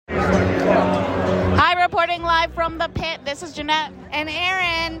reporting live from the pit. This is Jeanette and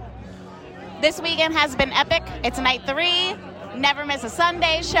Aaron. This weekend has been epic. It's night 3. Never miss a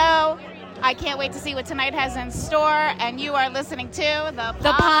Sunday show. I can't wait to see what tonight has in store. And you are listening to the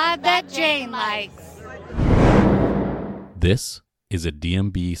pod that Jane likes. This is a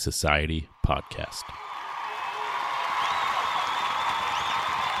DMB Society podcast.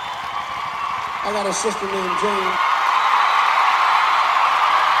 I got a sister named Jane.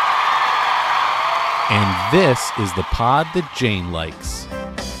 And this is the pod that Jane likes.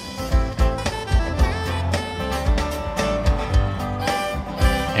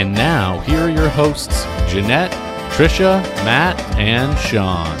 And now, here are your hosts, Jeanette, Trisha, Matt, and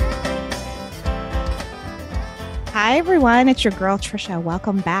Shawn. Hi, everyone. It's your girl, Trisha.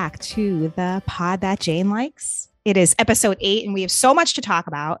 Welcome back to the pod that Jane likes. It is episode 8, and we have so much to talk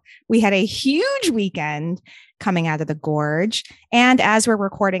about. We had a huge weekend coming out of the Gorge. And as we're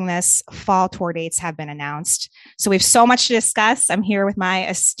recording this, fall tour dates have been announced. So we have so much to discuss. I'm here with my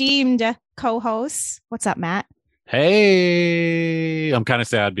esteemed co-hosts. What's up, Matt? Hey, I'm kind of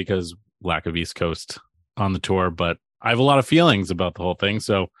sad because lack of East Coast on the tour, but I have a lot of feelings about the whole thing.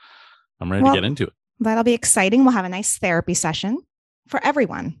 So I'm ready to get into it. That'll be exciting. We'll have a nice therapy session for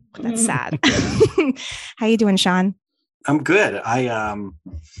everyone. That's sad. How you doing, Shawn? I'm good.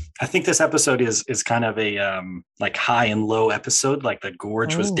 I think this episode is kind of a like high and low episode. Like the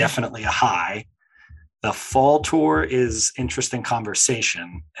Gorge was definitely a high. The fall tour is interesting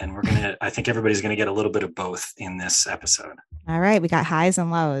conversation, and I think everybody's gonna get a little bit of both in this episode. All right, we got highs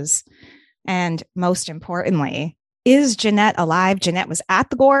and lows, and most importantly, is Jeanette alive? Jeanette was at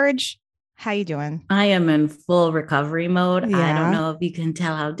the Gorge. How you doing? I am in full recovery mode. Yeah. I don't know if you can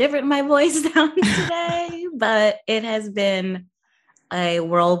tell how different my voice sounds today, but it has been a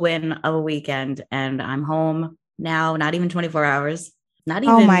whirlwind of a weekend, and I'm home now. Not even 24 hours. Not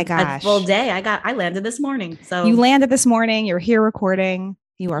even a full day. I landed this morning. So you landed this morning. You're here recording.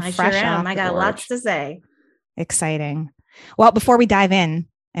 You are fresh. Sure am. I got lots to say. Exciting. Well, before we dive in,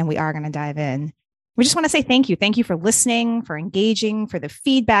 and we are going to dive in, we just want to say thank you. Thank you for listening, for engaging, for the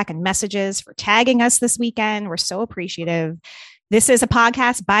feedback and messages, for tagging us this weekend. We're so appreciative. This is a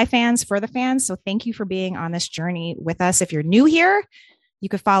podcast by fans for the fans. So thank you for being on this journey with us. If you're new here, you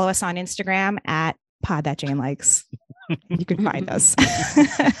could follow us on Instagram at pod that Jane likes. You can find us.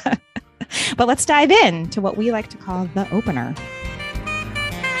 But let's dive in to what we like to call the opener.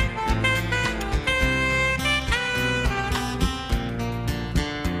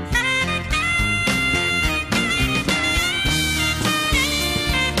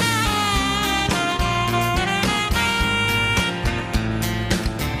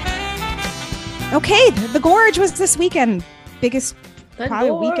 Okay, the Gorge was this weekend. Biggest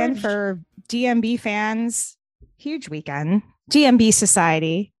probably weekend for DMB fans. Huge weekend. DMB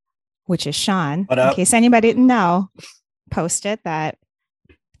Society, which is Shawn, in case anybody didn't know, posted that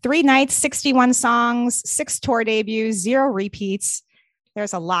 3 nights, 61 songs, 6 tour debuts, 0 repeats.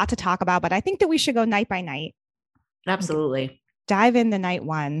 There's a lot to talk about, but I think that we should go night by night. Absolutely. Dive into night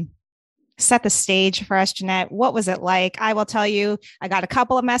 1. Set the stage for us, Jeanette. What was it like? I will tell you, I got a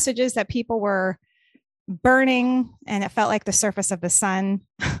couple of messages that people were burning, and it felt like the surface of the sun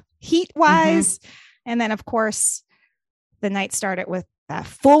heat-wise. Mm-hmm. And then, of course, the night started with that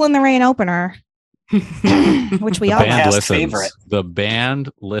Fool in the Rain opener, which we all have. Favorite. The band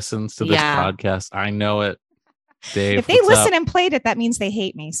listens to this podcast. I know it. Dave, if they listen and played it, that means they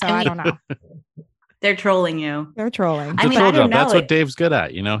hate me. So I don't know. They're trolling you. They're trolling. I don't know. That's what Dave's good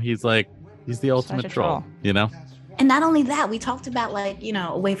at. You know, he's the ultimate troll, you know? And not only that, we talked about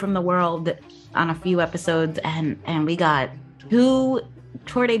Away from the World on a few episodes, and we got 2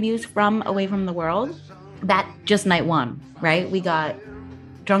 tour debuts from Away from the World. That just night 1, right? We got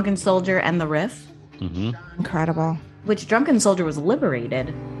Drunken Soldier and The Riff. Mm-hmm. Incredible. Which Drunken Soldier was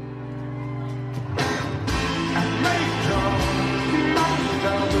Liberated.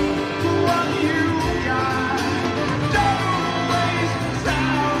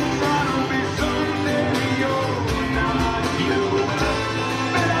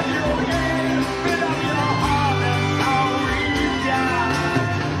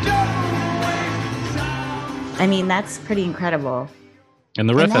 I mean, that's pretty incredible. And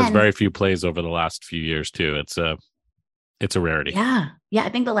The Riff has very few plays over the last few years too. It's a rarity. Yeah. I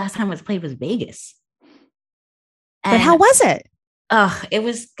think the last time it was played was Vegas. But how was it? It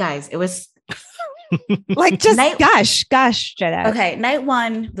was like just gosh, Jeanette. Okay, night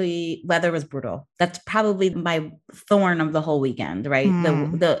 1, the weather was brutal. That's probably my thorn of the whole weekend, right?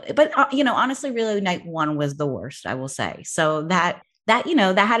 But honestly, really, night 1 was the worst, I will say. So that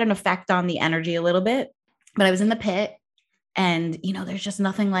had an effect on the energy a little bit. But I was in the pit, and there's just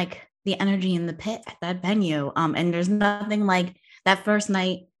nothing like the energy in the pit at that venue. And there's nothing like that first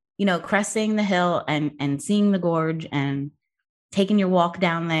night, cresting the hill and seeing the gorge and taking your walk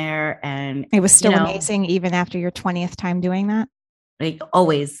down there. And it was still amazing even after your 20th time doing that. Like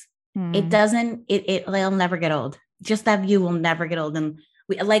always. It'll never get old. Just that view will never get old. And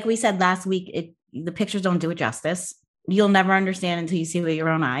like we said last week, the pictures don't do it justice. You'll never understand until you see it with your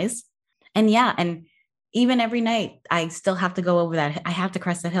own eyes. And and even every night, I still have to go over that. I have to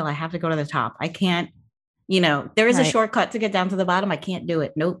crest that hill. I have to go to the top. I can't, there is a shortcut to get down to the bottom. I can't do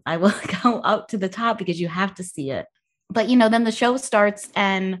it. Nope. I will go up to the top because you have to see it. But, then the show starts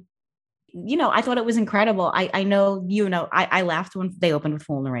and, I thought it was incredible. I know, I laughed when they opened with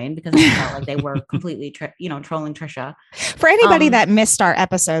Fool in the Rain because I felt like they were completely, trolling Trisha. For anybody that missed our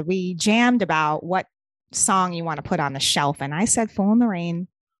episode, we jammed about what song you want to put on the shelf. And I said Fool in the Rain.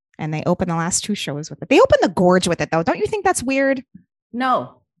 And they opened the last 2 shows with it. They opened the Gorge with it, though. Don't you think that's weird?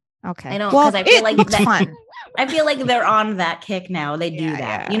 No. Okay. I don't, because I feel like it's fun. I feel like they're on that kick now. They do that.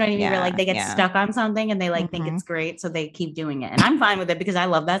 Yeah, you know what I mean? Where like they get stuck on something and they think it's great. So they keep doing it. And I'm fine with it because I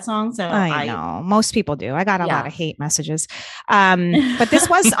love that song. So I know most people do. I got a lot of hate messages. But this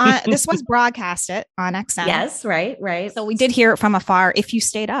was broadcasted on XM. Yes. Right. So we did hear it from afar. If you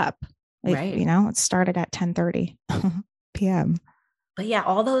stayed up, right. It started at 10:30 p.m. But yeah,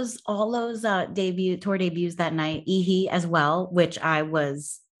 all those tour debuts that night, Ehe as well, which I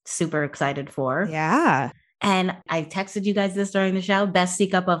was super excited for. Yeah. And I texted you guys this during the show, best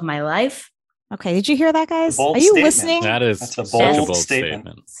seek up of my life. Okay. Did you hear that, guys? Are you listening? That's a bold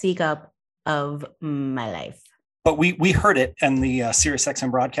statement. Seek up of my life. But we heard it in the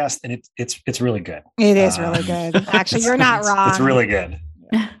SiriusXM broadcast, and it's really good. It is really good. Actually, you're not wrong. It's really good.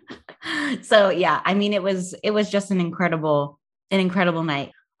 So yeah, I mean, it was just an incredible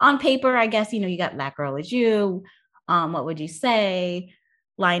night. On paper, I guess, you got That Girl Is You. What would you say?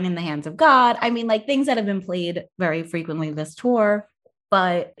 Lying in the Hands of God. I mean, like things that have been played very frequently this tour,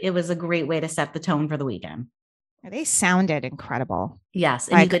 but it was a great way to set the tone for the weekend. They sounded incredible. Yes.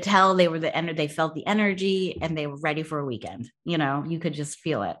 And you could tell they felt the energy and they were ready for a weekend. You could just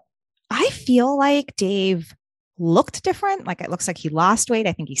feel it. I feel like Dave looked different. Like it looks like he lost weight.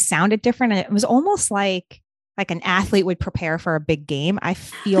 I think he sounded different. And it was almost like an athlete would prepare for a big game. I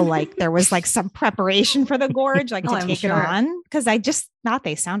feel like there was like some preparation for the Gorge, to take it on. Cause I just thought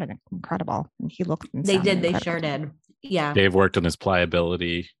they sounded incredible. And he looked, they did. Incredible. They sure did. Yeah. Dave worked on his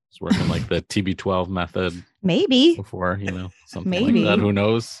pliability. He's working like the TB12 method. Maybe before, something like that. Who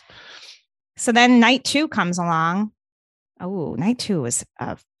knows? So then night 2 comes along. Oh, night 2 was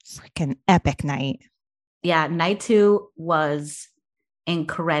a freaking epic night. Yeah. Night 2 was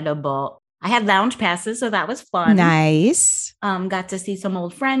incredible. I had lounge passes, so that was fun. Nice. Got to see some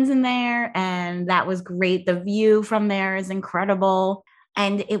old friends in there, and that was great. The view from there is incredible.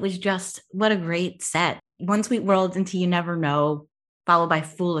 And it was just, what a great set. One Sweet World into You Never Know, followed by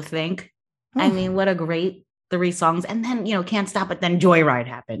Fool to Think. I mean, what a great 3 songs. And then, Can't Stop It, then Joyride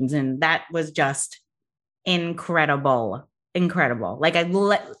happens. And that was just incredible. Like I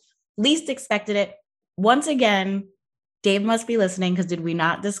least expected it. Once again, Dave must be listening because did we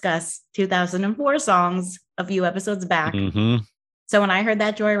not discuss 2004 songs a few episodes back? Mm-hmm. So when I heard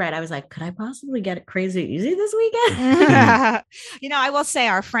that Joyride, I was like, could I possibly get it crazy easy this weekend? I will say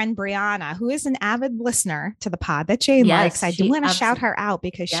our friend Brianna, who is an avid listener to the pod that Jane likes, I do want to shout her out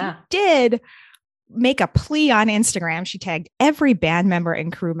because she did make a plea on Instagram. She tagged every band member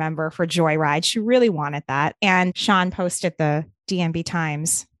and crew member for Joyride. She really wanted that. And Shawn posted the DMB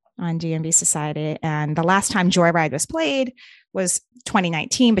Times on DMB Society. And the last time Joyride was played was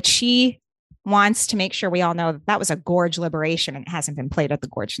 2019, but she wants to make sure we all know that was a Gorge liberation and it hasn't been played at the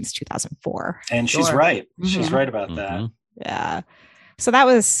Gorge since 2004. And she's right. She's right about that. Yeah. So that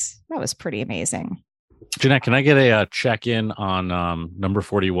was pretty amazing. Jeanette, can I get a check-in on number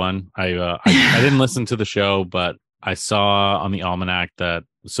 41? I didn't listen to the show, but I saw on the almanac that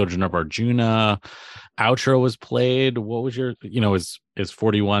Sojourner of Arjuna outro was played. What was your, is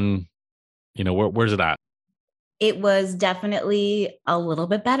 41, where's it at? It was definitely a little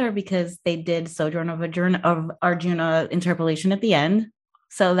bit better because they did Sojourner of Arjuna interpolation at the end.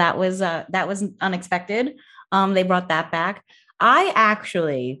 So that was unexpected. They brought that back. I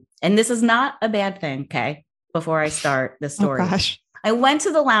actually, and this is not a bad thing, okay, before I start the story. Oh, gosh. I went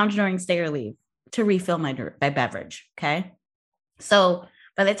to the lounge during stay or leave to refill my beverage, okay? So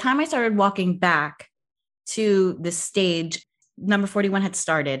by the time I started walking back to the stage, number 41 had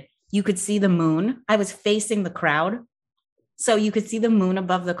started. You could see the moon. I was facing the crowd. So you could see the moon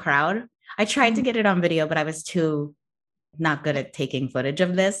above the crowd. I tried to get it on video, but I was too not good at taking footage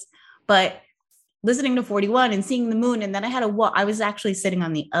of this. But listening to 41 and seeing the moon. And then I had to walk. I was actually sitting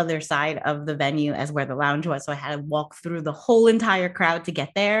on the other side of the venue as where the lounge was. So I had to walk through the whole entire crowd to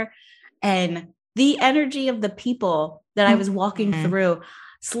get there. And the energy of the people that I was walking through,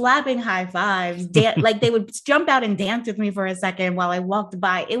 slapping high fives, like they would jump out and dance with me for a second while I walked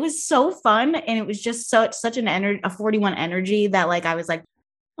by. It was so fun. And it was just such an energy, a 41 energy that like, I was like,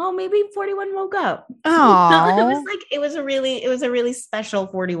 oh, maybe 41 woke up. Oh, it was a really special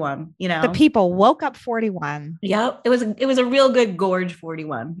 41, you know. The people woke up 41. Yep. It was a real good Gorge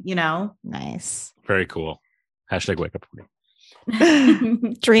 41, you know. Nice. Very cool. Hashtag wake up 40.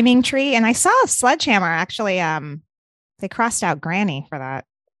 Dreaming Tree. And I saw Sledgehammer actually. They crossed out Granny for that.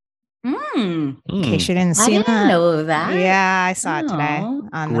 In case you didn't see I didn't know that. Yeah, I saw it today.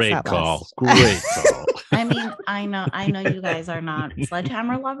 On Great the set call. list. Great call. I mean, I know you guys are not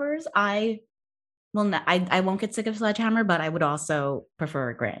Sledgehammer lovers. I won't get sick of Sledgehammer, but I would also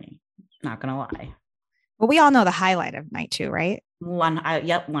prefer Granny. Not gonna lie. Well, we all know the highlight of night 2, right?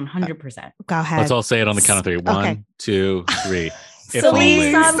 100%. Go ahead. Let's all say it on the count of 3. 1, 2, 3. If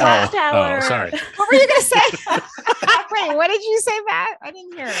Celine only. on Watchtower. Oh, sorry. What were you gonna say? Wait, what did you say, Matt? I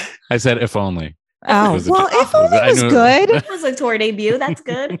didn't hear. I said if only. Oh, Was it- well, if only I was knew- good. It was a tour debut. That's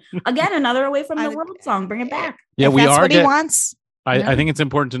good. Again, another Away from the World song. Bring it back. Yeah, If we that's are. what he wants. I think it's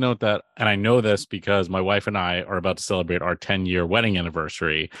important to note that, and I know this because my wife and I are about to celebrate our 10-year wedding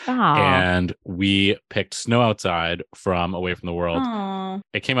anniversary, and we picked Snow Outside from Away from the World. Aww.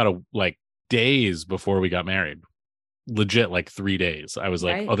 It came out of like days before we got married. Legit, like 3 days. I was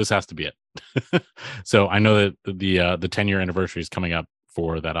like, Right. oh, this has to be it. So I know that the 10-year anniversary is coming up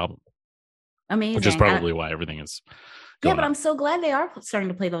for that album, Amazing. which is probably why everything is Yeah, going but up. I'm so glad they are starting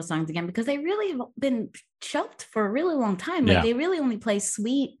to play those songs again because they really have been shelved for a really long time. Like they really only play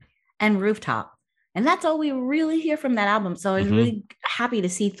Sweet and Rooftop. And that's all we really hear from that album. So I was really happy to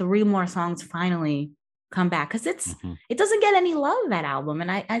see 3 more songs finally come back because it doesn't get any love, that album.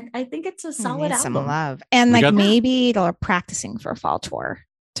 And I think it's a solid Some album. love. And We like got- maybe they're practicing for a fall tour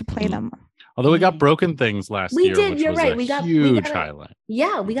to play them. Although we got Broken Things last We year, did, which you're was right. a We got huge a- highlight.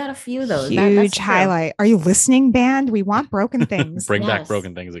 Yeah, we got a few of those. That's Huge true. highlight. Are you listening, band? We want Broken Things. Bring back Yes.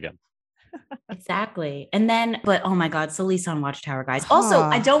 Broken Things again. Exactly. And then, but oh my God, Celise on Watchtower, guys. Also,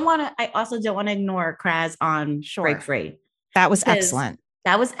 I also don't want to ignore Kraz on Break Free. That was Because excellent.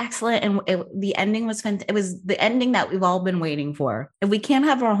 That was excellent. And the ending was fantastic. It was the ending that we've all been waiting for. If we can't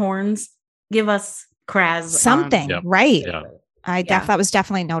have our horns, give us Kraz. Something, Yep. right? Yeah. That was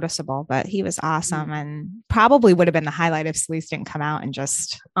definitely noticeable, but he was awesome and probably would have been the highlight if Celise didn't come out and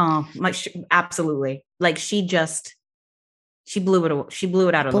just. Oh, absolutely. Like she blew it. She blew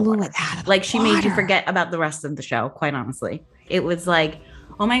it out of the water. Like she made you forget about the rest of the show. Quite honestly, it was like,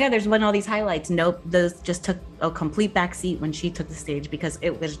 oh my God, there's been all these highlights. Nope, those just took a complete backseat when she took the stage because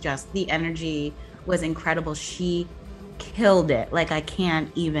it was just the energy was incredible. She killed it. Like I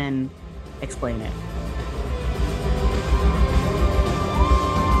can't even explain it.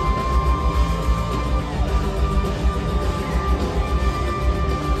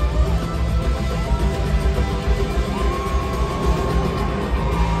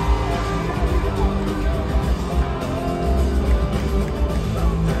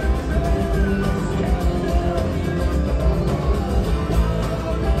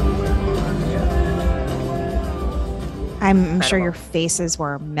 I'm sure your faces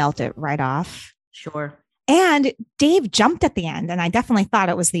were melted right off. Sure. And Dave jumped at the end, and I definitely thought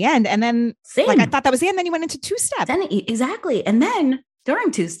it was the end. And then, I thought that was the end. Then you went into 2-step. Exactly. And then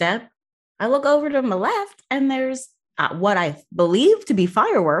during 2-step, I look over to my left, and there's what I believe to be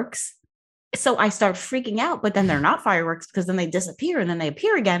fireworks. So I start freaking out, but then they're not fireworks because then they disappear and then they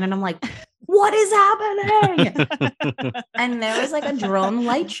appear again. And I'm like, what is happening? And there was like a drone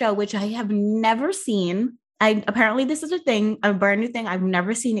light show, which I have never seen. Apparently this is a brand new thing. I've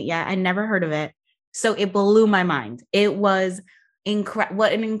never seen it yet. I never heard of it. So it blew my mind. It was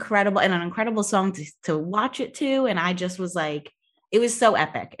what an incredible song to watch it to. And I just was like, it was so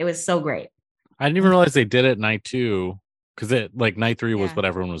epic. It was so great. I didn't even realize they did it night 2 because night 3 was what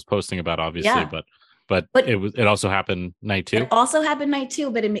everyone was posting about, obviously. Yeah. But it also happened night 2. It also happened night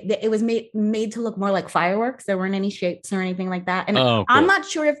 2, but it was made to look more like fireworks. There weren't any shapes or anything like that. And cool. I'm not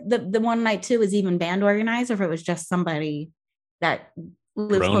sure if the one night 2 is even band organized or if it was just somebody that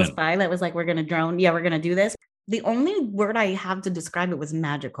lives close by that was like, we're going to drone. Yeah, we're going to do this. The only word I have to describe it was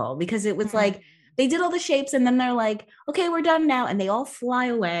magical because it was like they did all the shapes and then they're like, okay, we're done now. And they all fly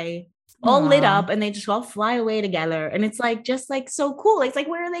away. all lit up, and they just all fly away together. And it's like, just like so cool. It's like,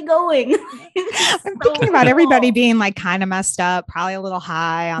 where are they going? I'm thinking about everybody being like kind of messed up, probably a little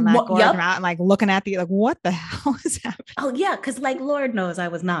high on that Gorge mountain, like looking at the, like, what the hell is happening? Oh yeah. Cause like, Lord knows I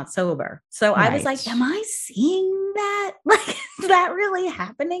was not sober. So I was like, am I seeing that? Like, is that really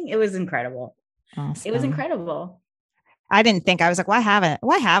happening? It was incredible. Awesome. It was incredible. I didn't think, I was like, why have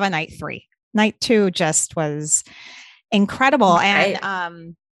a night 3? Night 2 just was incredible. Right.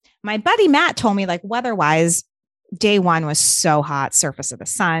 And my buddy Matt told me, like, weather-wise, day 1 was so hot, surface of the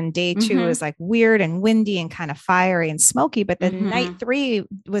sun. Day 2 was like weird and windy and kind of fiery and smoky. But then night 3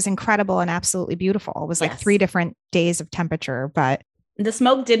 was incredible and absolutely beautiful. It was like 3 different days of temperature. But the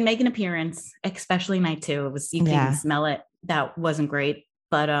smoke did make an appearance, especially night 2. It was, you can smell it. That wasn't great.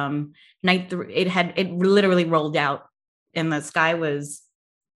 But night 3, it literally rolled out, and the sky was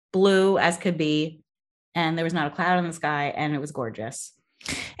blue as could be, and there was not a cloud in the sky, and it was gorgeous.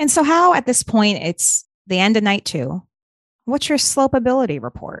 And so how, at this point, it's the end of night 2, what's your slopeability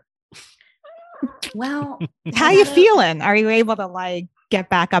report? Well, how you feeling? Are you able to like get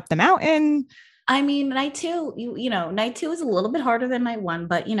back up the mountain? I mean, night 2, night 2 is a little bit harder than night 1,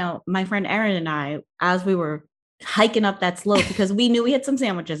 but my friend Erin and I, as we were hiking up that slope, because we knew we had some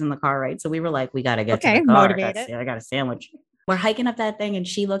sandwiches in the car, right? So we were like, we got to get to the car. Motivated. I got a sandwich. We're hiking up that thing, and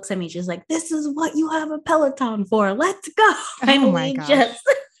she looks at me. She's like, "This is what you have a Peloton for. Let's go!" And we just,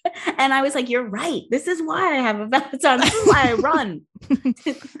 and I was like, "You're right. This is why I have a Peloton. This is why I run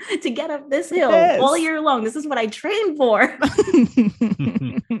to get up this hill all year long. This is what I train for." And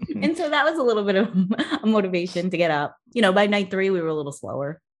so that was a little bit of a motivation to get up. By night 3, we were a little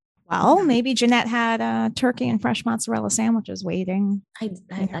slower. Well, maybe Jeanette had turkey and fresh mozzarella sandwiches waiting. I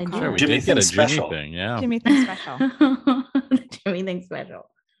sure, we did get a Jimmy thing. Yeah. Jimmy thing special. Jimmy thing special.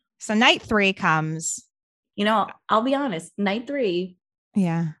 So night 3 comes. I'll be honest. Night 3.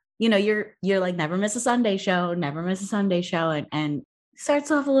 Yeah. You're like, never miss a Sunday show. Never miss a Sunday show. And starts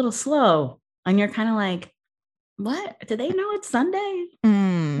off a little slow. And you're kind of like, what? Do they know it's Sunday?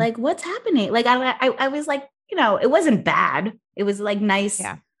 Like, what's happening? Like, I was like, it wasn't bad. It was like nice.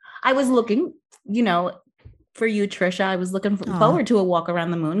 Yeah. I was looking, for you, Trisha, I was looking forward to a walk around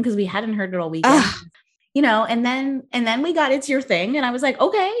the moon, because we hadn't heard it all weekend, and then we got It's Your Thing. And I was like,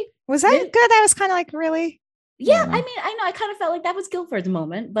 okay. Was that good? I was kind of like, really? Yeah. I mean, I know I kind of felt like that was Guilford's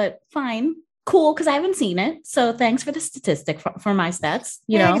moment, but fine. Cool. Cause I haven't seen it. So thanks for the statistic for my stats,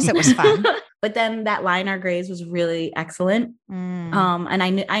 I guess it was fun. But then that Line Our Graves was really excellent. And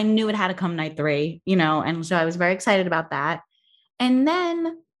I knew it had to come night 3, and so I was very excited about that. And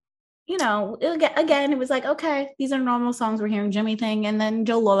then, again, it was like, okay, these are normal songs. We're hearing Jimmy thing. And then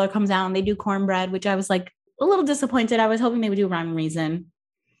Joe Lawler comes out and they do Cornbread, which I was like a little disappointed. I was hoping they would do Rhyme and Reason.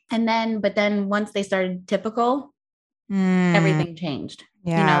 But then once they started Typical, everything changed.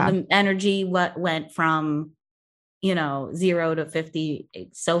 Yeah. The energy went from, 0 to 50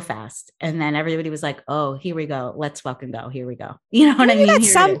 so fast. And then everybody was like, oh, here we go. Let's fucking go. Here we go. You know what I mean?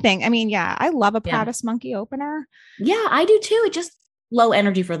 That's something. I mean, yeah, I love a Proudest Monkey opener. Yeah, I do too. It just low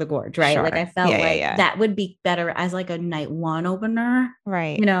energy for the Gorge, right? Sure. Like I felt that would be better as like a night 1 opener.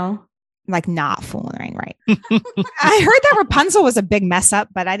 Right. Like not fooling, right? I heard that Rapunzel was a big mess up,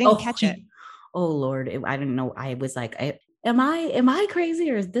 but I didn't catch it. Oh Lord. I didn't know. I was like, am I crazy,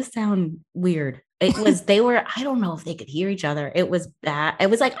 or does this sound weird? It was, I don't know if they could hear each other. It was bad. It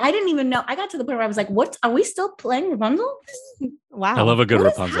was like, I didn't even know. I got to the point where I was like, are we still playing Rapunzel? Wow. I love a good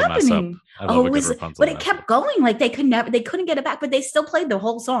Rapunzel mess up. But it kept going. Like they couldn't get it back, but they still played the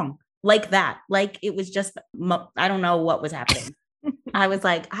whole song like that. Like it was just, I don't know what was happening. I was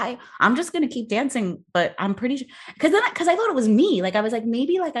like, I'm just going to keep dancing, but I'm pretty sure. Cause I thought it was me. Like, I was like,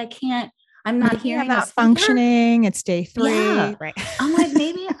 maybe like, I can't, I'm not hearing, not functioning. It's day 3. Yeah. Right. I'm like,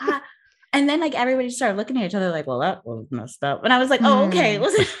 maybe and then like everybody started looking at each other like, well, that was messed up. And I was like, oh, okay. It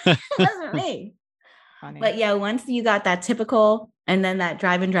wasn't me. Funny. But yeah, once you got that Typical, and then that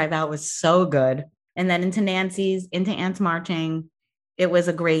Drive In, Drive Out was so good. And then into Ants Marching, it was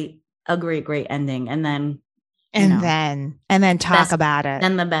a great ending. And then, talk about it.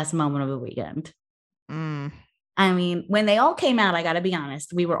 Then the best moment of the weekend. I mean, when they all came out, I got to be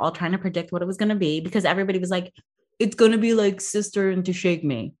honest, we were all trying to predict what it was going to be, because everybody was like, it's going to be like Sister and To Shake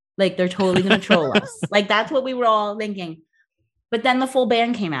Me. Like they're totally going to troll us. Like that's what we were all thinking. But then the full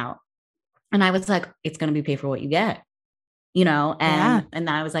band came out, and I was like, it's going to be Pay For What You Get, and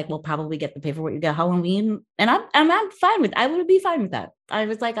I was like, we'll probably get the Pay For What You Get Halloween. And I'm fine with, I would be fine with that. I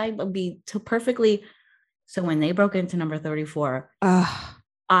was like, I would be perfectly. So when they broke into number 34,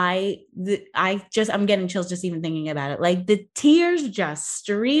 I'm getting chills just even thinking about it. Like the tears just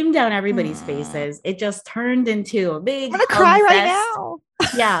streamed down everybody's faces. It just turned into a big, I'm gonna cry right now.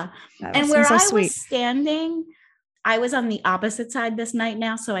 Yeah. That And seems where so I sweet. was standing, I was on the opposite side this night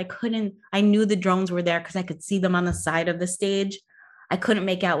now. So I knew the drones were there because I could see them on the side of the stage. I couldn't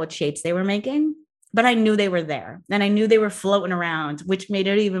make out what shapes they were making, but I knew they were there. And I knew they were floating around, which made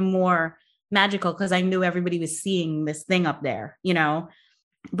it even more magical because I knew everybody was seeing this thing up there, you know?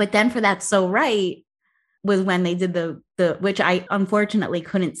 But then for that So Right was when they did the which I unfortunately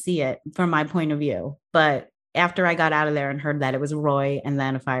couldn't see it from my point of view. But after I got out of there and heard that it was Roy and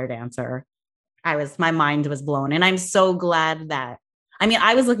then a fire dancer, my mind was blown. And I'm so glad that, I mean,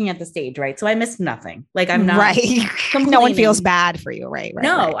 I was looking at the stage, right? So I missed nothing. Like I'm not right. No one feels complaining. bad for you, right?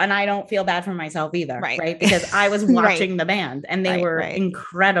 No, right. and I don't feel bad for myself either, Right. right? Because I was watching the band and they were right.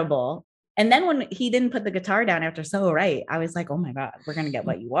 incredible. And then when he didn't put the guitar down after So Right, I was like, oh my God, we're going to get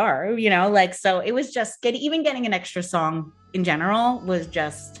What You Are, you know, like, so it was just even getting an extra song in general was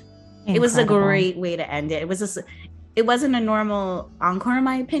just, Incredible. It was a great way to end it. It wasn't a normal encore, in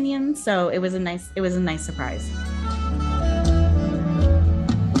my opinion. So it was a nice surprise.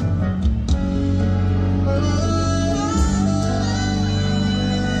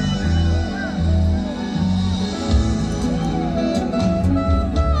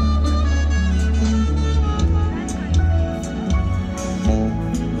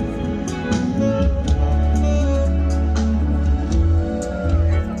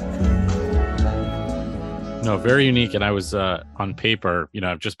 No, very unique. And I was on paper, you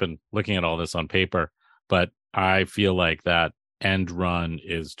know, I've just been looking at all this on paper, but I feel like that end run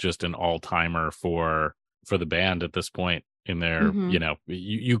is just an all-timer for the band at this point in their, you know,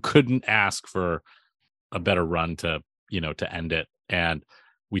 you couldn't ask for a better run to, you know, to end it. And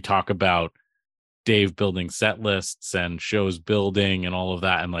we talk about Dave building set lists and shows building and all of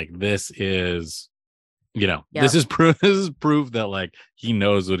that. And like, this is, you know, this is proof that like he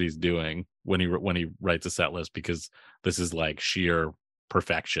knows what he's doing when he writes a set list, because this is like sheer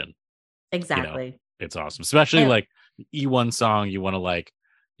perfection. Exactly. You know, it's awesome. Especially like E1 song, you want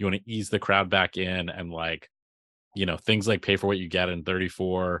to ease the crowd back in, and like, you know, things like Pay for What You Get in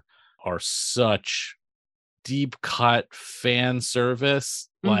 34 are such deep cut fan service.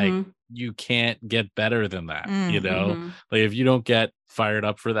 Like you can't get better than that, you know? Like if you don't get fired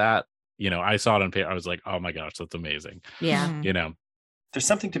up for that, you know, I saw it on paper, I was like, oh my gosh, that's amazing. Yeah. You know, there's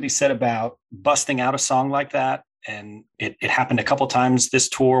something to be said about busting out a song like that. And it happened a couple times this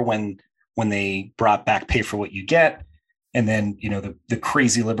tour when they brought back Pay for What You Get. And then, you know, the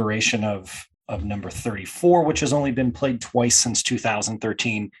crazy liberation of number 34, which has only been played twice since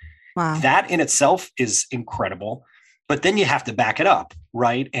 2013. Wow. That in itself is incredible. But then you have to back it up,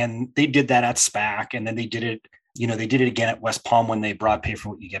 right? And they did that at SPAC, and then they did it again at West Palm when they brought Pay for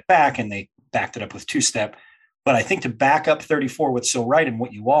What You Get back, and they backed it up with Two Step. But I think to back up 34 with So Right and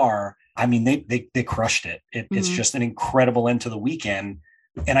What You Are, I mean, they crushed it. It's just an incredible end to the weekend.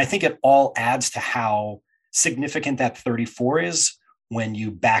 And I think it all adds to how significant that 34 is when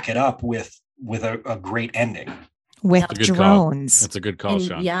you back it up with a great ending. With drones. That's a good call,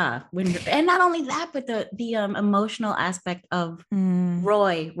 Shawn. Yeah. And not only that, but the emotional aspect of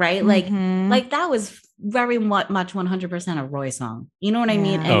Roy, right? Like that was very much 100% a Roy song. You know what I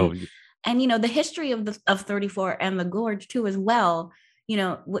mean? And you know, the history of 34 and the Gorge too, as well. You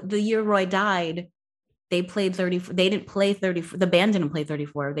know, the year Roy died, they played 34. They didn't play 34. The band didn't play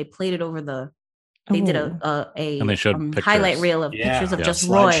 34. They played it over they did and they showed highlight reel of pictures of just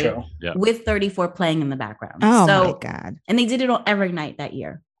Roy with 34 playing in the background. Oh my God. And they did it every night that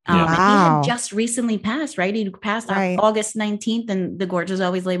year. Wow. And he had just recently passed, right? He passed on August 19th, and the Gorge was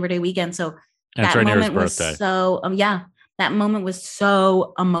always Labor Day weekend. So and that right moment was so, that moment was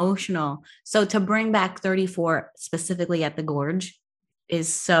so emotional. So to bring back 34 specifically at the Gorge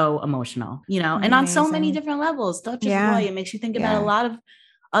is so emotional, you know, and on so many different levels. Not just Roy. It makes you think about a lot of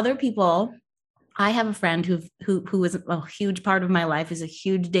other people. I have a friend who was a huge part of my life, is a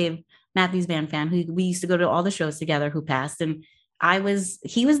huge Dave Matthews Band fan, who we used to go to all the shows together, who passed. And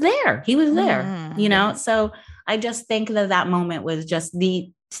he was there, you know? So I just think that moment was just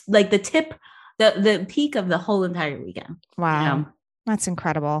the tip, the peak of the whole entire weekend. Wow. You know? That's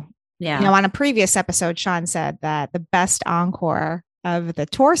incredible. Yeah. You know, on a previous episode, Shawn said that the best encore of the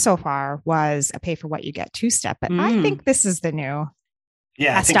tour so far was a Pay for What You Get two-step. But I think this is the new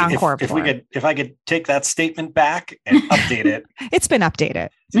best encore. If I could take that statement back and update it. It's been updated.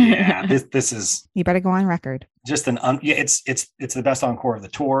 Yeah. This is. You better go on record. Just it's the best encore of the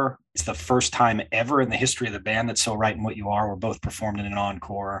tour. It's the first time ever in the history of the band that So Right and What You Are were both performed in an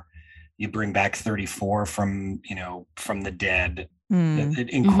encore. You bring back 34 from the dead.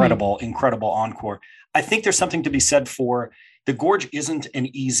 Incredible encore. I think there's something to be said for the Gorge. Isn't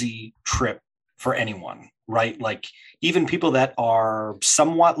an easy trip for anyone, right? Like even people that are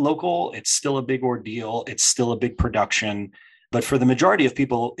somewhat local, it's still a big ordeal. It's still a big production. But for the majority of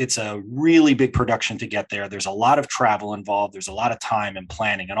people, it's a really big production to get there. There's a lot of travel involved. There's a lot of time and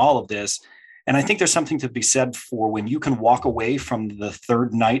planning and all of this. And I think there's something to be said for when you can walk away from the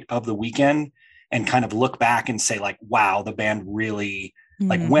third night of the weekend and kind of look back and say like, wow, the band really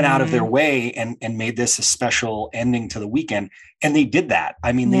like went out of their way and made this a special ending to the weekend. And they did that.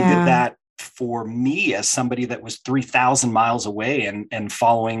 I mean, they did that for me as somebody that was 3,000 miles away and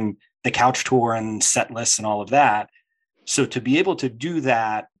following the couch tour and set lists and all of that. So to be able to do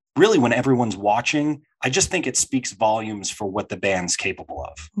that really when everyone's watching, I just think it speaks volumes for what the band's capable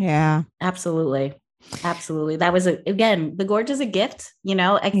of. Yeah, absolutely. Absolutely. That was, again, the Gorge is a gift. You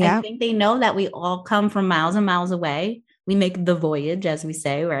know, I think they know that we all come from miles and miles away. We make the voyage, as we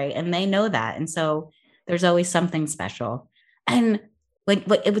say, right? And they know that. And so there's always something special. And like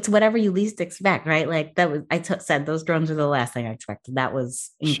it's whatever you least expect, right? Like that was, said those drums were the last thing I expected. That was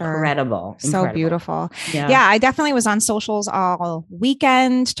incredible. Sure. So beautiful. Yeah, I definitely was on socials all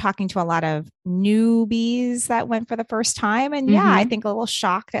weekend talking to a lot of newbies that went for the first time. And I think a little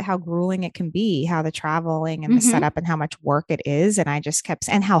shocked at how grueling it can be, how the traveling and the setup and how much work it is. And I just kept,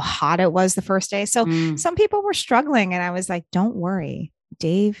 and how hot it was the first day. So some people were struggling and I was like, don't worry,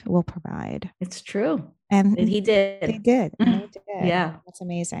 Dave will provide. It's true. And he did. They did. And they did. Yeah. That's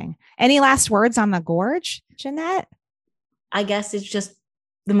amazing. Any last words on the Gorge, Jeanette? I guess it's just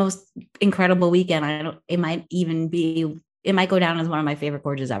the most incredible weekend. It might go down as one of my favorite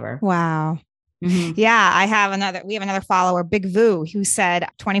Gorges ever. Wow. Yeah. We have another follower, Big Vu, who said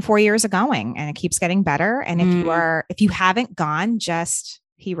 24 years of going and it keeps getting better. And if you haven't gone,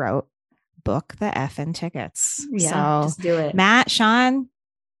 he wrote, book the effing tickets. Yeah. Just do it. Matt, Shawn,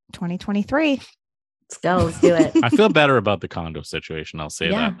 2023. Let's do it. I feel better about the condo situation. I'll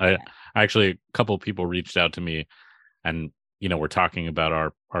say that. I actually, a couple of people reached out to me and, we're talking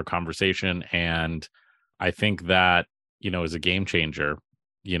about our conversation. And I think that, is a game changer,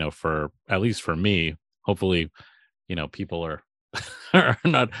 for, at least for me, hopefully, people are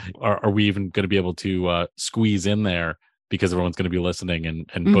we even going to be able to squeeze in there because everyone's going to be listening and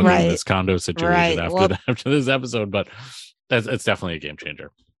booking this condo situation after this episode. But it's definitely a game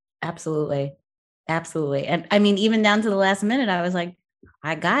changer. Absolutely. And I mean, even down to the last minute, I was like,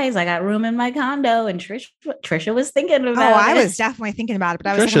 hi guys, I got room in my condo. And Trisha was thinking about it. I was definitely thinking about it,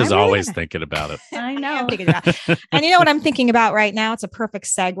 but Trisha's always thinking about it. I know. And you know what I'm thinking about right now? It's a perfect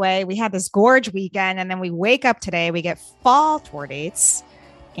segue. We had this Gorge weekend and then we wake up today, we get fall tour dates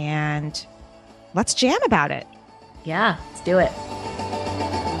and let's jam about it. Yeah, let's do it.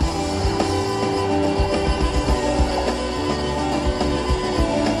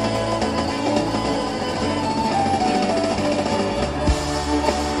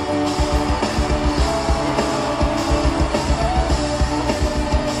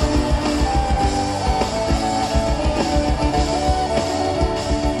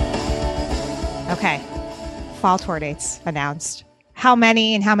 Okay. Fall tour dates announced. How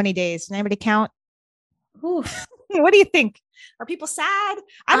many and how many days? Can anybody count? Oof. What do you think? Are people sad?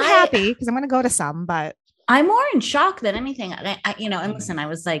 I'm happy because I'm going to go to some, but I'm more in shock than anything. And listen, I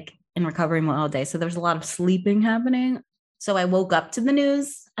was like in recovery mode all day. So there's a lot of sleeping happening. So I woke up to the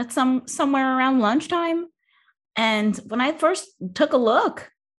news at somewhere around lunchtime. And when I first took a look,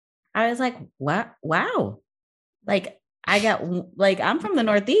 I was like, wow. Like I'm from the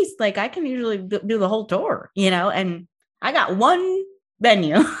Northeast. Like I can usually do the whole tour, and I got one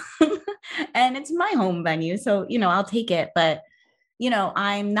venue and it's my home venue. So, I'll take it. But,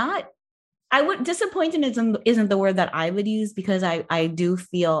 disappointed isn't the word that I would use because I do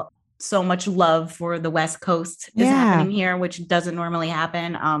feel so much love for the West Coast is happening here, which doesn't normally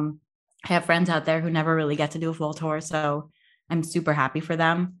happen. I have friends out there who never really get to do a full tour. So I'm super happy for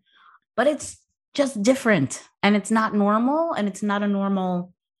them, but it's just different and it's not normal and it's not a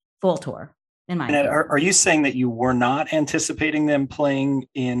normal full tour. Are you saying that you were not anticipating them playing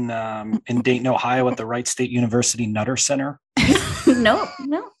in Dayton, Ohio at the Wright State University Nutter Center? No.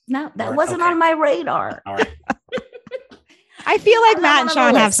 That wasn't on my radar. All right. I feel like Matt and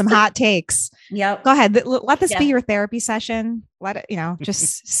Shawn have some hot takes. Yep. Go ahead. Let this be your therapy session. Let it,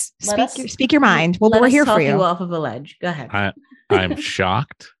 just speak your mind. We're here for you. Off of a ledge. Go ahead. I'm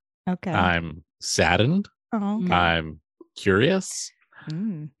shocked. Okay. I'm saddened. Oh, okay. I'm curious.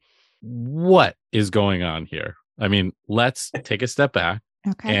 What is going on here? I mean, let's take a step back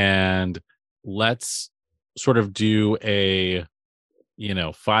and let's sort of do a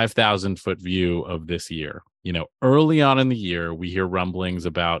 5,000 foot view of this year. Early on in the year, we hear rumblings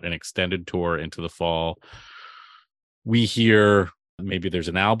about an extended tour into the fall. We hear maybe there's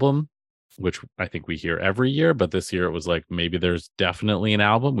an album which I think we hear every year, but this year it was like, maybe there's definitely an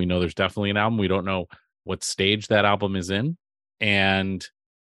album. We know there's definitely an album. We don't know what stage that album is in. And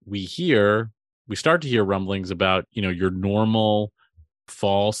we start to hear rumblings about, your normal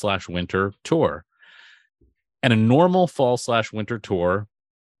fall/winter tour. And a normal fall/winter tour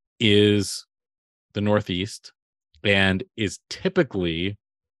is the Northeast and is typically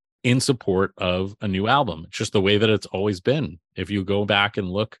in support of a new album. It's just the way that it's always been. If you go back and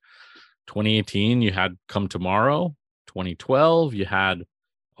look, 2018, you had Come Tomorrow. 2012, you had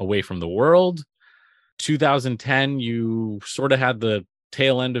Away from the World. 2010, you sort of had the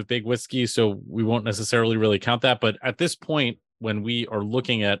tail end of Big Whiskey, so we won't necessarily really count that. But at this point, when we are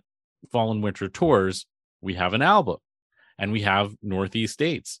looking at fall and winter tours, we have an album and we have Northeast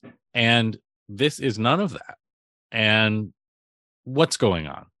dates. And this is none of that. And what's going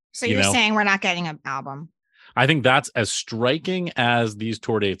on? So you're saying we're not getting an album? I think that's as striking as these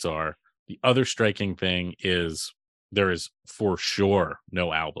tour dates are. The other striking thing is there is for sure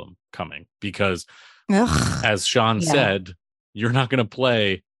no album coming because, as Shawn said, you're not going to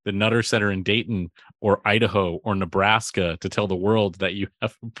play the Nutter Center in Dayton or Idaho or Nebraska to tell the world that you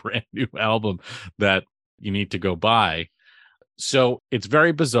have a brand new album that you need to go buy. So it's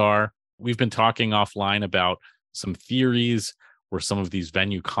very bizarre. We've been talking offline about some theories. Were some of these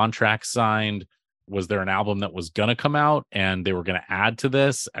venue contracts signed? Was there an album that was going to come out and they were going to add to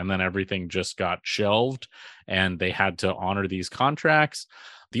this, and then everything just got shelved and they had to honor these contracts?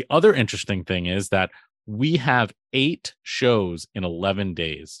 The other interesting thing is that we have 8 shows in 11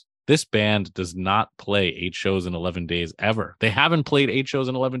 days. This band does not play 8 shows in 11 days ever. They haven't played 8 shows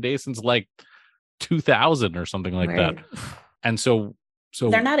in 11 days since like 2000 or something like that. And so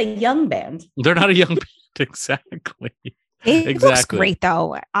they're not a young band. They're not a young band. Exactly. He looks great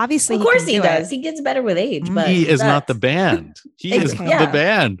though. Obviously, of course he does. He gets better with age, but he is not the band. He is not the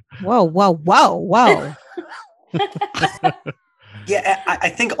band. Whoa. Yeah, I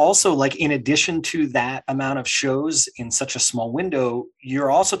think also, like, in addition to that amount of shows in such a small window, you're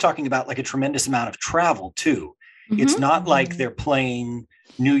also talking about like a tremendous amount of travel too. Mm-hmm. It's not like they're playing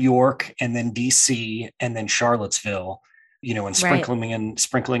New York and then DC and then Charlottesville, and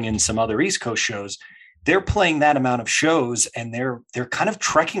sprinkling in some other East Coast shows. They're playing that amount of shows and they're kind of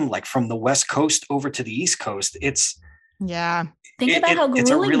trekking like from the West Coast over to the East Coast. It's think about how grueling it's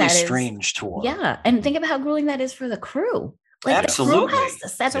a really that is. Strange tour. Yeah, and think about how grueling that is for the crew. Like absolutely. The crew has to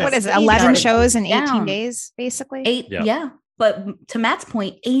set what is it? 11 shows in 18 days, basically. 8, yeah. But to Matt's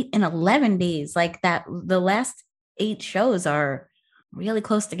point, 8 in 11 days, like that. The last 8 shows are really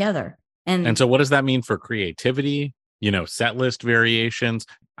close together. And so, what does that mean for creativity? Set list variations.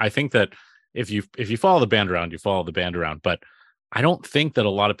 I think that if you follow the band around, you follow the band around. But I don't think that a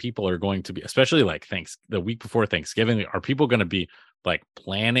lot of people are going to be, especially like the week before Thanksgiving, are people going to be like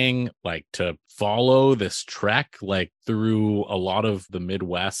planning like to follow this trek like through a lot of the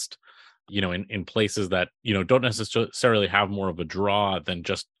Midwest, in places that, don't necessarily have more of a draw than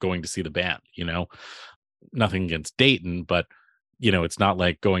just going to see the band, nothing against Dayton, but, it's not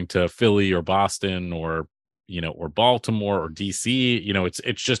like going to Philly or Boston or Baltimore or DC,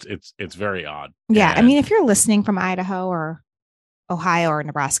 it's very odd. Yeah. I mean, if you're listening from Idaho or Ohio or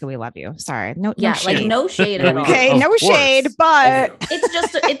Nebraska, we love you. Sorry. No shade. Like no shade at all. Okay. No shade, but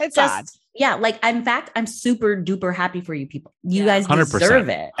it's odd. Yeah. Like, in fact, I'm super duper happy for you people. You guys deserve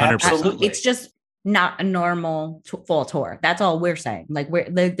it. 100%. Absolutely. It's just not a normal fall tour. That's all we're saying. Like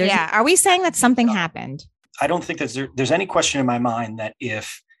Are we saying that something happened? I don't think there's any question in my mind that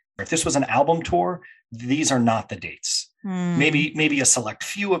if this was an album tour, these are not the dates. Maybe a select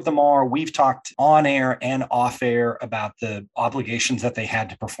few of them are. We've talked on air and off air about the obligations that they had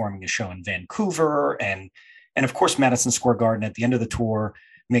to performing a show in Vancouver, and of course Madison Square Garden at the end of the tour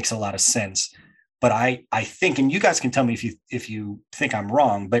makes a lot of sense. But I think, and you guys can tell me if you think I'm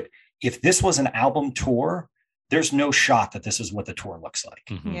wrong, but if this was an album tour, there's no shot that this is what the tour looks like.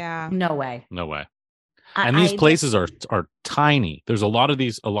 Mm-hmm. Yeah, no way. And these places are tiny. There's a lot of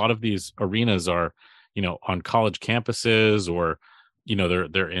these arenas are, on college campuses, or,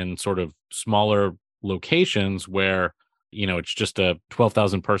 they're in sort of smaller locations where, it's just a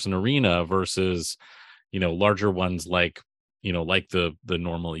 12,000 person arena versus, larger ones like the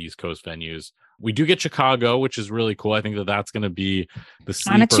normal East Coast venues. We do get Chicago, which is really cool. I think that's going to be the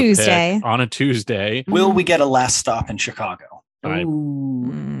sleeper on a Tuesday. Pick on a Tuesday. Will we get a last stop in Chicago?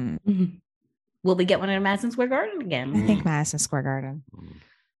 Will we get one in Madison Square Garden again? I think Madison Square Garden.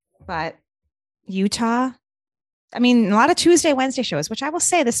 But Utah, I mean, a lot of Tuesday, Wednesday shows, which I will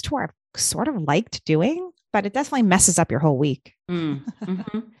say this tour I've sort of liked doing, but it definitely messes up your whole week.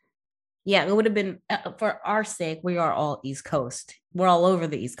 Mm-hmm. Yeah, it would have been for our sake. We are all East Coast. We're all over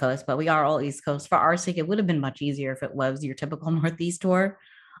the East Coast, but we are all East Coast. For our sake, it would have been much easier if it was your typical Northeast tour.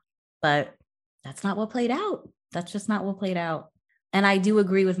 But that's not what played out. That's just not what played out. And I do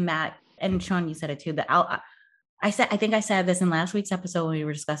agree with Matt and Shawn. You said it too. That I think I said this in last week's episode when we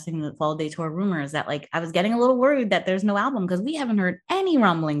were discussing the fall day tour rumors, that like I was getting a little worried that there's no album because we haven't heard any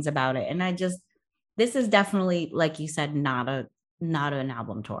rumblings about it. And this is definitely, like you said, not an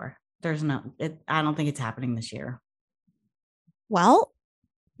album tour. I don't think it's happening this year. Well,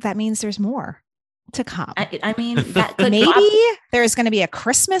 that means there's more to come. I mean, that could maybe there's going to be a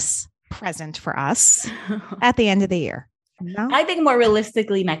Christmas present for us at the end of the year. No? I think more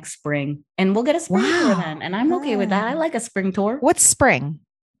realistically next spring, and we'll get a spring tour then. And I'm okay with that. I like a spring tour. What's spring?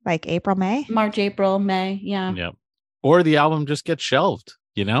 Like April, May? March, April, May. Yeah. Yep. Or the album just gets shelved.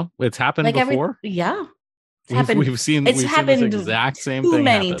 You know, it's happened like before. We've seen this exact same thing too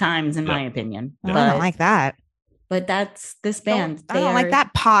many happen. times, in my opinion. I don't like that. But that's this band. I don't like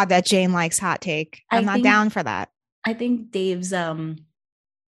that pod that Jane likes. Hot take. I'm not down for that. I think Dave's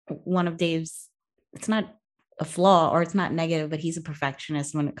one of Dave's. It's not a flaw or it's not negative, but he's a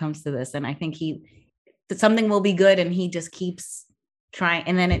perfectionist when it comes to this, and I think something will be good, and he just keeps trying,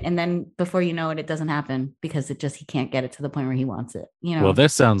 and then before you know it, it doesn't happen because he can't get it to the point where he wants it. You know. Well,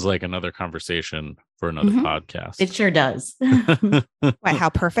 this sounds like another conversation for another podcast. It sure does. What, how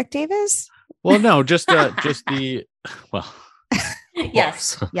perfect Dave is? Well, no, just well.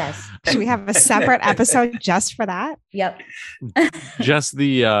 Yes. Should we have a separate episode just for that? Yep. Just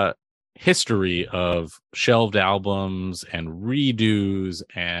the history of shelved albums and redos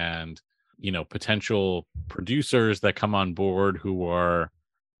and, you know, potential producers that come on board who are,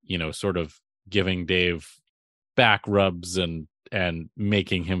 you know, sort of giving Dave back rubs and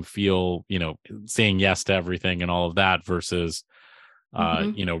making him feel, you know, saying yes to everything and all of that versus,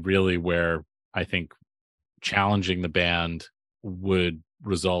 you know, really where I think challenging the band would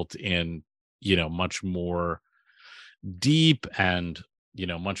result in, you know, much more deep and, you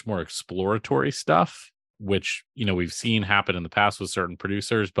know, much more exploratory stuff, which, you know, we've seen happen in the past with certain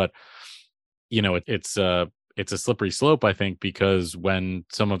producers, but, you know, it's a slippery slope, I think, because when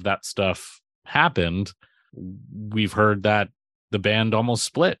some of that stuff happened, we've heard that the band almost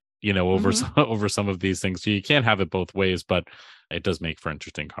split, you know, over some of these things. So you can't have it both ways, but it does make for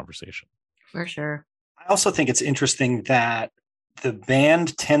interesting conversation. For sure. I also think it's interesting that the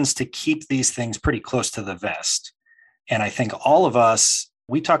band tends to keep these things pretty close to the vest. And I think all of us,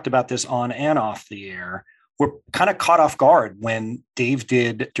 we talked about this on and off the air, were kind of caught off guard when Dave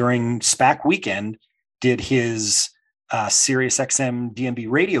did during SPAC weekend, did his Sirius XM DMB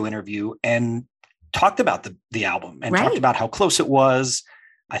radio interview and talked about the album and talked about how close it was.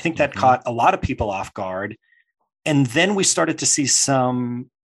 I think that caught a lot of people off guard. And then we started to see some,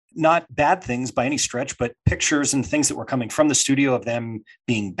 not bad things by any stretch, but pictures and things that were coming from the studio of them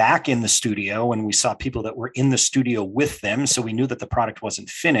being back in the studio. And we saw people that were in the studio with them. So we knew that the product wasn't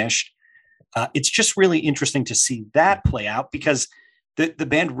finished. It's just really interesting to see that play out because the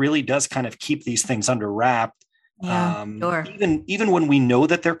band really does kind of keep these things under wrap. Yeah, sure. Even when we know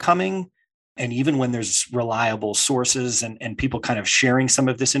that they're coming, and even when there's reliable sources and people kind of sharing some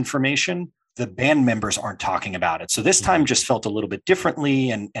of this information, the band members aren't talking about it. So this time just felt a little bit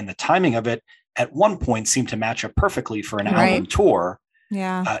differently. And the timing of it at one point seemed to match up perfectly for an album tour.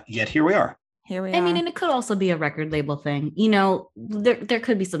 Yeah. Yet here we are. I mean, and it could also be a record label thing. You know, there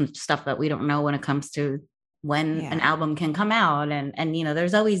could be some stuff that we don't know when it comes to when an album can come out. And, you know,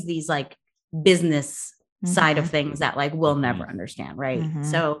 there's always these like business side of things that like we'll never understand. Right.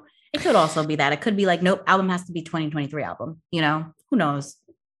 So it could also be that. It could be like, nope, album has to be 2023 album. You know, who knows?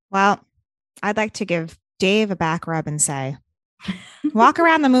 Well, I'd like to give Dave a back rub and say, Walk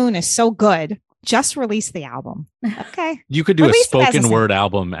Around the Moon is so good. Just release the album. Okay. You could do a spoken word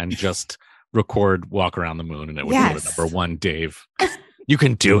album and just record Walk Around the Moon and it would go to number one, Dave. You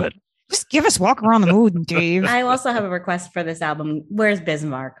can do it. Just give us Walk Around the Moon, Dave. I also have a request for this album. Where's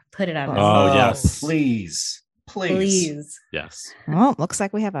Bismarck? Put it on. Oh, yes. Please. Yes. Well, looks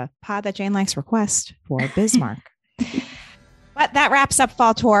like we have a pod that Jane likes request for Bismarck. But that wraps up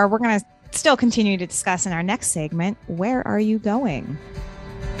Fall Tour. We're going to still continue to discuss in our next segment. Where are you going?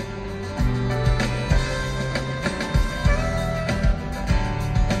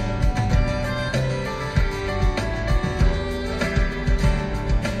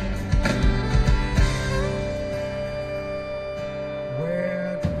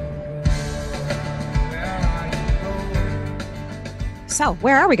 So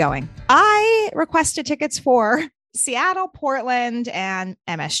where are we going? I requested tickets for Seattle, Portland, and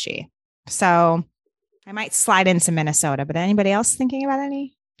MSG. So I might slide into Minnesota, but anybody else thinking about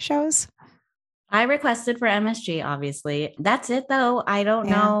any shows? I requested for MSG, obviously. That's it, though. I don't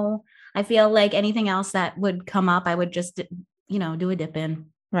know. I feel like anything else that would come up, I would just, do a dip in.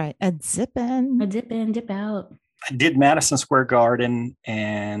 Right. A dip in. A dip in, dip out. I did Madison Square Garden,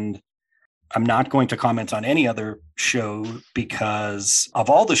 and I'm not going to comment on any other show because of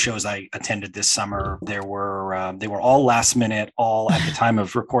all the shows I attended this summer, they were all last minute, all at the time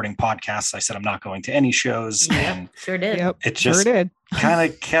of recording podcasts. I said I'm not going to any shows, and sure did. Yep, it just kind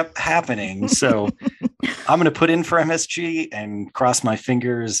of kept happening. So I'm going to put in for MSG and cross my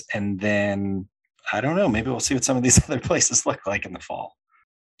fingers, and then I don't know. Maybe we'll see what some of these other places look like in the fall.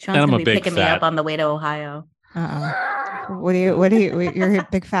 Sean's going to be picking me up on the way to Ohio. What do you, you're a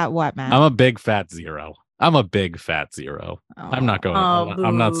big fat what, man? I'm a big fat zero. I'm not going.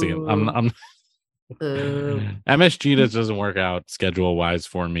 I'm not seeing. I'm MSG doesn't work out schedule wise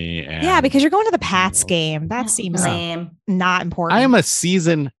for me. And, because you're going to the Pats game. That seems not important. I am a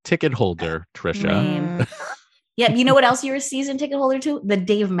season ticket holder, Trisha. Yeah, you know what else you're a season ticket holder to? The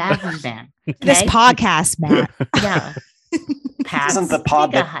Dave Matthews Band. Okay? This podcast, Matt. Yeah. This isn't the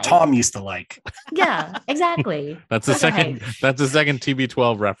pod that Tom used to like. Yeah, exactly. That's the second. That's the second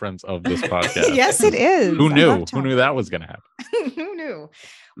TB12 reference of this podcast. Yes, it is. Who knew? Who knew that was going to happen? Who knew?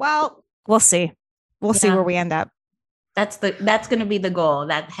 Well, we'll see. We'll see where we end up. That's going to be the goal.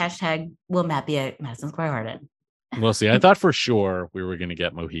 That hashtag will Matt be at Madison Square Garden. We'll see. I thought for sure we were going to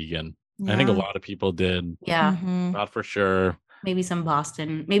get Mohegan. Yeah. I think a lot of people did. Yeah, thought for sure. Maybe some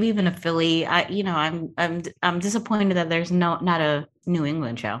Boston, maybe even a Philly. I'm disappointed that there's not a New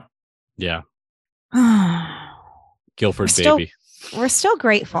England show. Yeah. Guilford, baby. We're still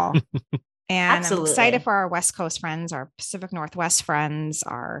grateful. And absolutely. I'm excited for our West Coast friends, our Pacific Northwest friends,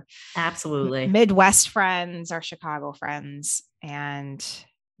 our absolutely Midwest friends, our Chicago friends, and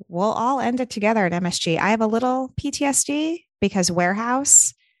we'll all end it together at MSG. I have a little PTSD because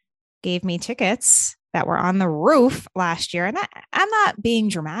Warehouse gave me tickets that were on the roof last year. And I'm not being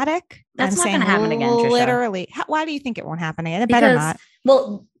dramatic. That's not going to happen again, Trisha. Literally. Why do you think it won't happen again? It better not.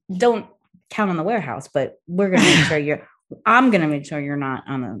 Well, don't count on the Warehouse, but we're going to make sure I'm going to make sure you're not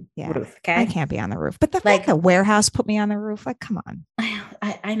on the roof. Okay. I can't be on the roof, but the fact that Warehouse put me on the roof, come on.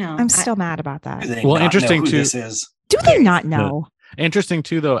 I know. I'm still mad about that. Well, interesting too. Do they not know? Interesting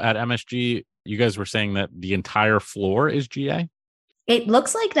too, though, at MSG, you guys were saying that the entire floor is GA. It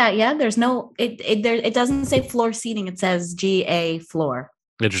looks like that. Yeah. There's no, it doesn't say floor seating. It says GA floor.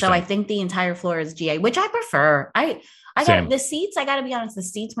 Interesting. So I think the entire floor is GA, which I prefer. I got the seats. I got to be honest, the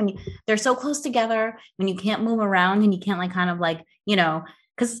seats, when they're so close together, when you can't move around and you can't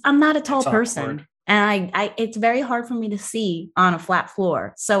because I'm not a tall person. Awkward. And it's very hard for me to see on a flat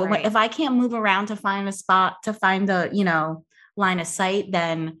floor. So if I can't move around to find a spot, to find the, line of sight,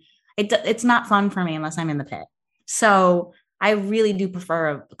 then it's not fun for me unless I'm in the pit. So I really do prefer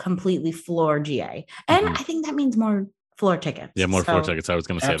a completely floor GA. And I think that means more floor tickets. Yeah, more floor tickets. I was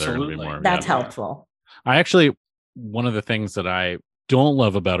going to say there are going to be more. That's helpful. One of the things that I don't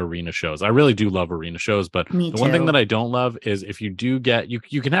love about arena shows, I really do love arena shows, but the one thing that I don't love is if you do get, you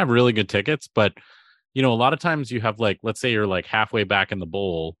can have really good tickets, but a lot of times you have let's say you're halfway back in the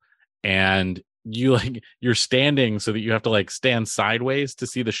bowl and you're standing so that you have to stand sideways to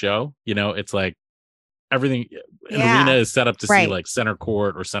see the show. It's everything in arena is set up to see center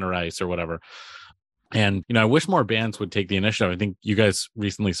court or center ice or whatever. And, I wish more bands would take the initiative. I think you guys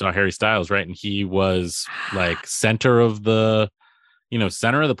recently saw Harry Styles, right? And he was center of the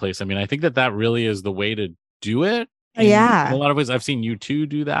place. I mean, I think that really is the way to do it. In a lot of ways, I've seen U2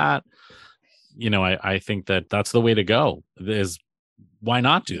 do that. I think that's the way to go. Is why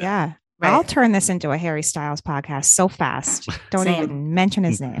not do that? Yeah. Right. I'll turn this into a Harry Styles podcast so fast. Don't even mention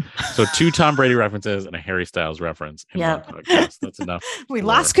his name. So 2 Tom Brady references and a Harry Styles reference in one podcast. That's enough. We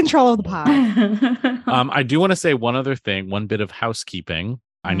lost control of the pod. I do want to say one other thing, one bit of housekeeping.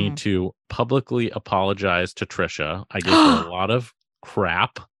 I need to publicly apologize to Trisha. I gave her a lot of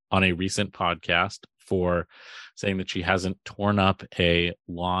crap on a recent podcast for saying that she hasn't torn up a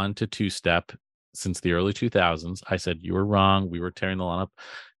lawn to two-step since the early 2000s. I said, you were wrong. We were tearing the lawn up.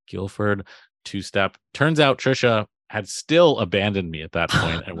 Guilford two-step. Turns out Trisha had still abandoned me at that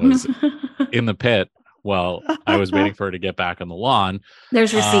point and was in the pit while I was waiting for her to get back on the lawn.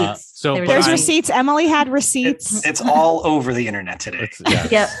 There's receipts. There's receipts. Emily had receipts. It's all over the internet today.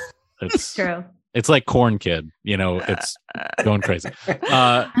 It's true. It's like Corn Kid, it's going crazy.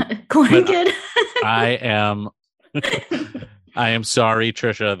 Corn Kid. I am sorry,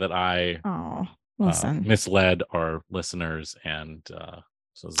 Trisha, that I misled our listeners and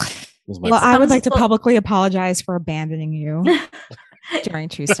I would like to publicly apologize for abandoning you. during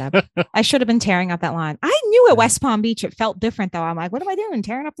Two Step. I should have been tearing up that lawn. I knew at West Palm Beach it felt different though. I'm like, what am I doing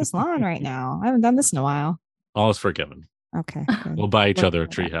tearing up this lawn right now? I haven't done this in a while. All is forgiven. Okay. Good. We'll buy each other a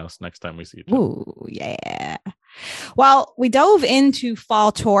treehouse next time we see each other. Ooh, yeah. Well, we dove into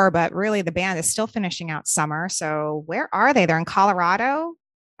fall tour, but really the band is still finishing out summer. So where are they? They're in Colorado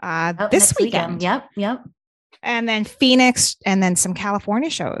this weekend. Yep. And then Phoenix, and then some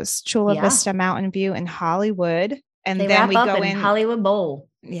California shows, Chula Vista, Mountain View, and Hollywood. And they then we wrap go up in Hollywood Bowl.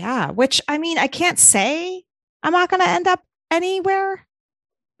 Yeah, which I mean, I can't say I'm not going to end up anywhere.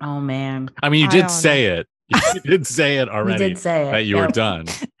 Oh man. I mean, you did say it. You did say it already. You did say it. That you were done.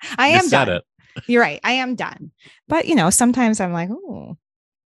 I am said done. It. You're right. I am done. But sometimes I'm like, oh,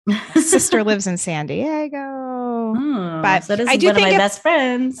 sister lives in San Diego. But so I do one think of my best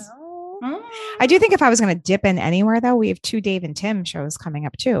friends. I do think if I was going to dip in anywhere, though, we have 2 Dave and Tim shows coming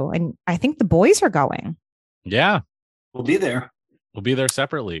up too, and I think the boys are going. Yeah, we'll be there. We'll be there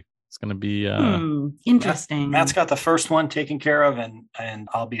separately. It's going to be interesting. Matt's got the first one taken care of, and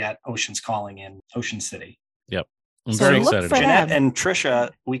I'll be at Ocean's Calling in Ocean City. Yep, I'm very excited. Jeanette and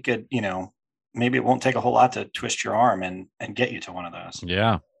Trisha, we could, maybe it won't take a whole lot to twist your arm and get you to one of those.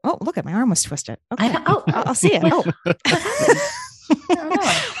 Yeah. Oh, look at my arm was twisted. Okay. I'll see it. Oh.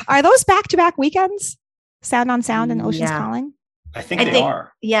 Are those back-to-back weekends? Sound on Sound and Ocean's Calling? I think they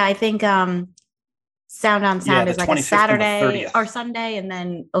are. Yeah, I think Sound on Sound is like a Saturday or Sunday, and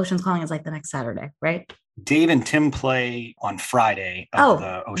then Ocean's Calling is like the next Saturday, right? Dave and Tim play on Friday.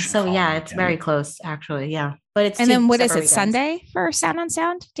 The Ocean Calling weekend. It's very close, actually. Yeah, but it's then what is it? Weekends. Sunday for Sound on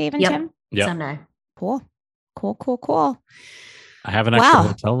Sound, Dave and Tim. Yep. Sunday. Cool. I have an extra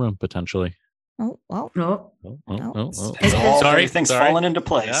hotel room potentially. Oh, well. Sorry, everything's falling into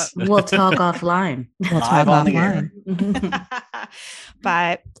place. Yeah. We'll talk offline.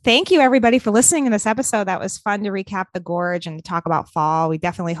 But thank you, everybody, for listening to this episode. That was fun to recap the Gorge and to talk about fall. We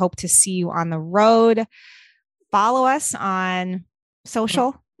definitely hope to see you on the road. Follow us on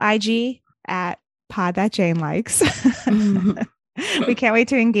social, IG at Pod That Jane Likes. We can't wait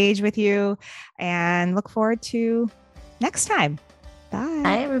to engage with you and look forward to next time.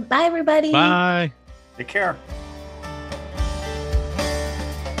 Bye. Bye, everybody. Bye. Take care.